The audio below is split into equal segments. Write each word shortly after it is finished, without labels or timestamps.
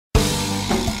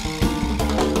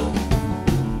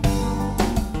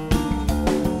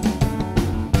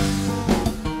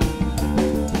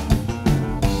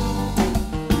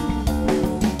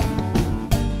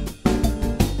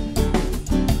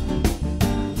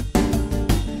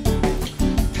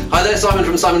Hi there, Simon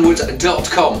from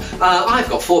simonwoods.com. I've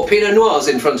got 4 Pinot Noirs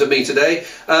in front of me today,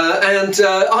 and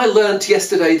I learnt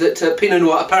yesterday that Pinot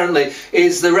Noir apparently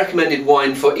is the recommended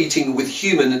wine for eating with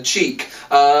human cheek.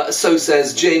 So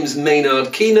says James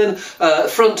Maynard Keenan,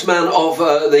 frontman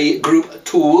of the group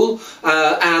Tool,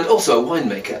 and also a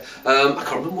winemaker. I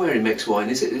can't remember where he makes wine.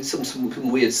 Is it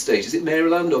some weird state? Is it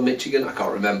Maryland or Michigan? I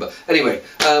can't remember. Anyway,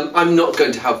 I'm not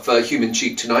going to have human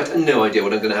cheek tonight. I have no idea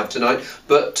what I'm going to have tonight,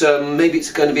 but maybe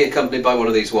it's going to be accompanied by one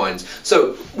of these wines.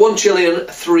 So 1 Chilean,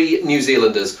 3 New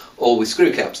Zealanders, all with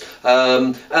screw caps.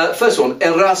 First one,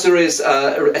 Errázuriz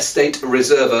Estate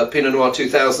Reserva Pinot Noir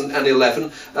 2011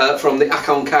 from the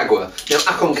Aconcagua. Now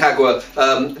Aconcagua,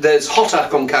 there's hot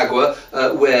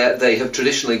Aconcagua where they have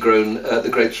traditionally grown the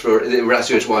grapes for the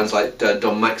Errázuriz wines like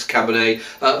Don Max Cabernet,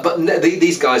 but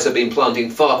these guys have been planting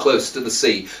far closer to the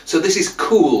sea. So this is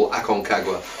cool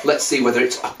Aconcagua. Let's see whether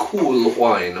it's a cool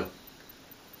wine.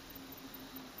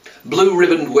 Blue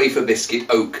ribboned wafer biscuit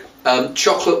oak.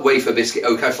 Chocolate wafer biscuit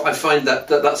oak. I find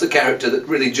that's a character that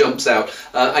really jumps out.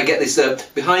 I get this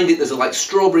behind it. There's a like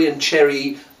strawberry and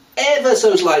cherry, ever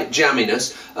so slight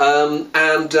jamminess,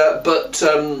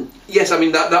 yes, I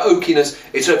mean that oakiness.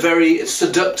 It's a very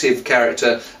seductive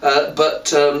character,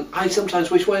 but I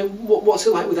sometimes wish, well, what's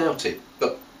it like without it?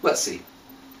 But let's see.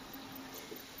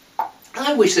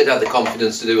 I wish they'd had the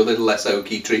confidence to do a little less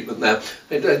oaky treatment there.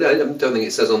 I don't think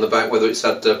it says on the back whether it's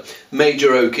had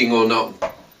major oaking or not.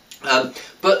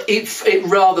 But it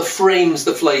rather frames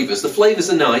the flavours. The flavours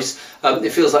are nice.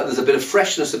 It feels like there's a bit of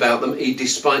freshness about them,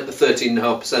 despite the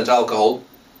 13.5% alcohol.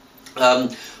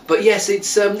 But yes, it's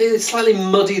slightly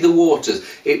muddy the waters.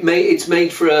 It's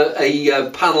made for a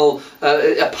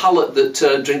palate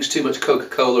that drinks too much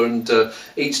Coca-Cola and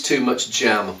eats too much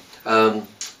jam.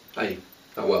 Hey,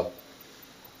 oh well.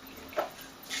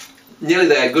 Nearly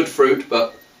there, good fruit,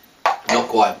 but not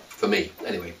quite for me,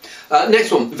 anyway.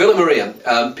 Next one, Villa Maria,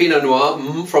 Pinot Noir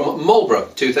from Marlborough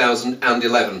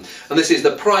 2011. And this is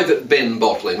the private bin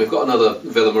bottling. We've got another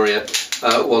Villa Maria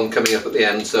one coming up at the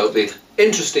end, so it'll be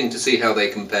interesting to see how they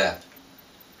compare.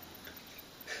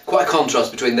 Quite a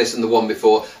contrast between this and the one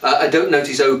before. I don't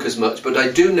notice oak as much, but I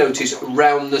do notice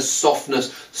roundness,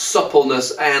 softness,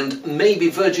 suppleness, and maybe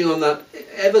verging on that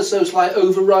ever so slight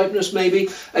over-ripeness maybe.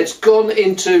 It's gone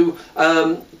into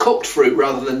cooked fruit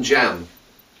rather than jam.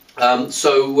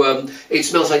 So it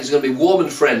smells like it's going to be warm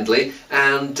and friendly,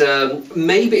 and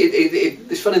maybe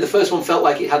it's funny, the first one felt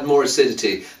like it had more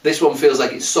acidity. This one feels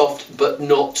like it's soft but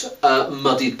not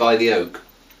muddied by the oak.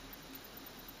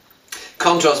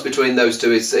 Contrast between those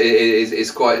two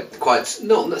is quite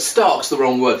not stark's the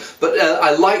wrong word, but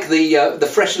I like the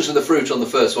freshness of the fruit on the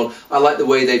first one. I like the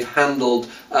way they've handled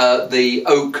the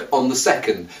oak on the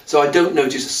second, so I don't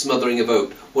notice a smothering of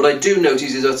oak. What I do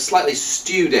notice is a slightly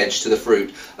stewed edge to the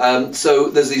fruit.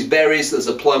 So there's these berries, there's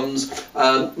the plums,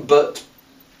 but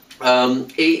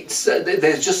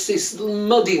there's just this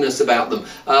muddiness about them.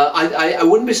 I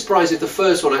wouldn't be surprised if the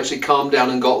first one actually calmed down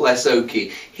and got less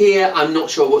oaky. Here, I'm not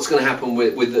sure what's going to happen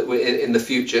in the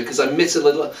future, because I miss a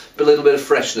little bit of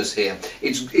freshness here.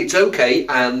 It's okay,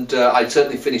 and I'd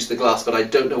certainly finish the glass, but I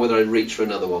don't know whether I'd reach for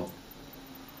another one.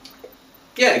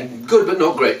 Yeah, good but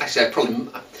not great. Actually, I probably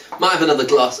might have another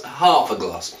glass, half a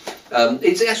glass.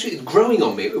 It's actually growing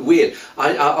on me. Weird.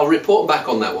 I'll report back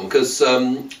on that one, because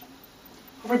I'll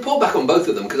report back on both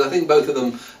of them, because I think both of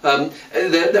them,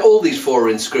 all these 4 are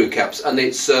in screw caps, and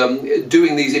it's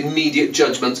doing these immediate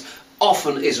judgments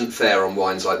often isn't fair on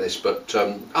wines like this, but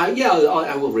I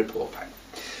will report back.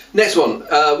 Next one,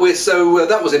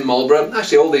 that was in Marlborough.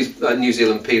 Actually, all these New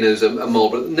Zealand Pinots are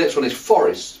Marlborough. The next one is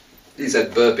Forest. He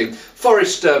said burping.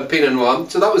 Forest Pinot Noir.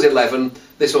 So that was 11.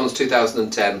 This one's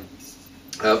 2010.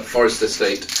 Forest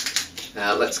Estate.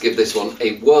 Let's give this one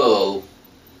a whirl.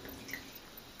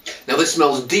 Now this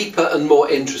smells deeper and more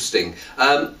interesting.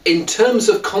 In terms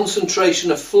of concentration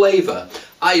of flavour,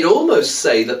 I'd almost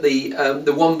say that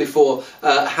the one before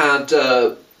had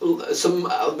some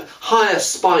higher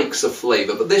spikes of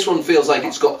flavour, but this one feels like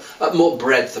it's got more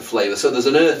breadth of flavour. So there's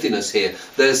an earthiness here.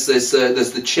 There's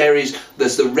the cherries,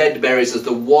 there's the red berries, there's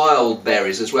the wild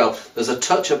berries as well. There's a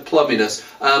touch of plumminess.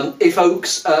 If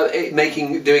oak's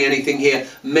doing anything here,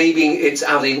 maybe it's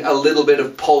adding a little bit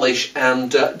of polish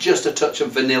and just a touch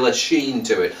of vanilla sheen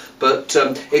to it. But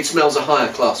it smells a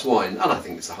higher class wine, and I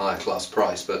think it's a higher class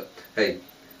price. But hey,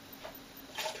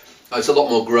 it's a lot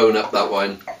more grown up, that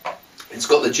wine. It's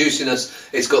got the juiciness,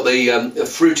 it's got the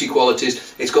fruity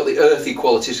qualities, it's got the earthy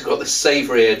qualities, it's got the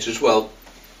savoury edge as well.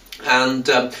 And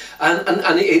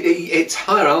it's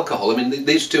higher alcohol. I mean,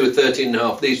 these two are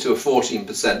 13.5, these two are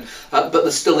 14%, but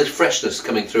there's still this freshness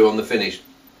coming through on the finish.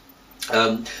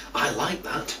 I like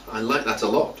that a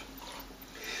lot.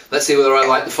 Let's see whether I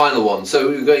like the final one. So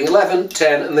we're going 11,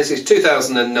 10, and this is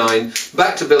 2009.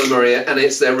 Back to Villa Maria, and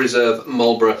it's their Reserve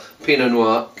Marlborough Pinot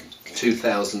Noir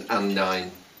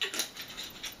 2009.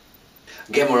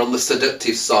 Again, we're on the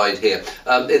seductive side here.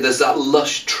 There's that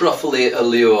lush, truffly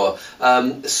allure,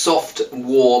 soft,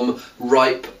 warm,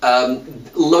 ripe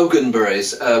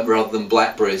loganberries rather than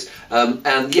blackberries,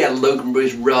 and yeah,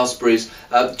 loganberries, raspberries,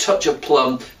 touch of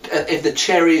plum. If the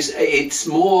cherries, it's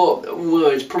more, well,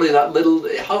 it's probably that little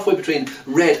halfway between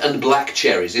red and black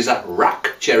cherries. Is that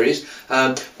rack cherries?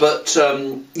 But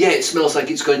yeah, it smells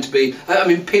like it's going to be. I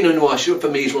mean, Pinot Noir for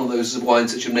me is one of those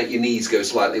wines that should make your knees go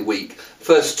slightly weak.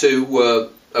 First two were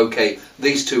okay.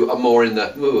 These two are more in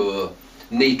the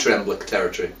knee trembler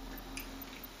territory.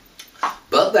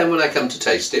 But then when I come to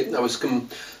taste it, I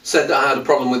said that I had a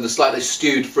problem with the slightly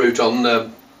stewed fruit on the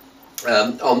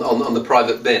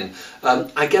private bin.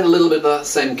 I get a little bit of that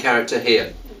same character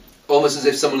here. Almost as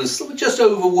if someone has just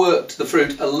overworked the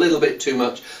fruit a little bit too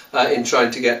much in trying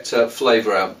to get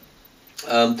flavour out.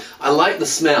 I like the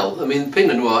smell. I mean,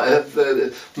 Pinot Noir,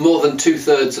 more than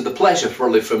 2/3 of the pleasure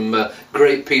probably from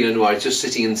great Pinot Noir is just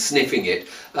sitting and sniffing it,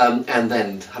 and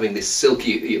then having this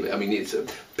silky, I mean, it's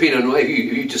Pinot Noir, if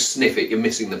you just sniff it, you're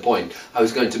missing the point. I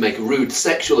was going to make a rude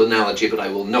sexual analogy, but I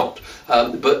will not.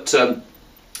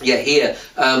 Yeah, here,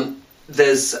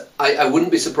 I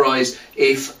wouldn't be surprised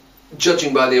if,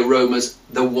 judging by the aromas,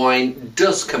 the wine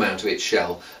does come out of its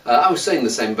shell. I was saying the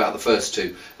same about the first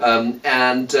two,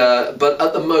 but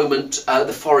at the moment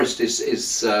the forest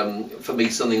is for me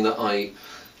something that I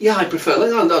prefer.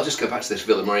 I'll just go back to this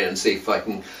Villa Maria and see if I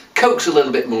can coax a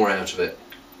little bit more out of it.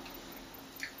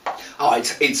 Oh,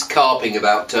 it's carping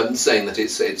about saying that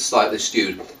it's slightly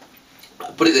stewed.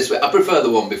 Put it this way, I prefer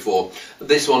the one before.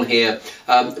 This one here,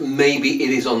 maybe it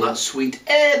is on that sweet,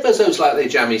 ever so slightly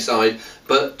jammy side,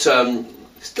 but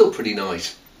still pretty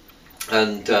nice.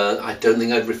 And I don't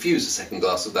think I'd refuse a second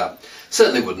glass of that.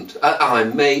 Certainly wouldn't. I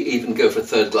may even go for a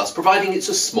third glass, providing it's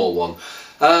a small one.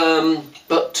 I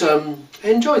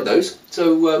enjoyed those,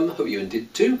 so hope you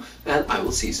did too, and I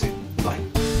will see you soon. Bye.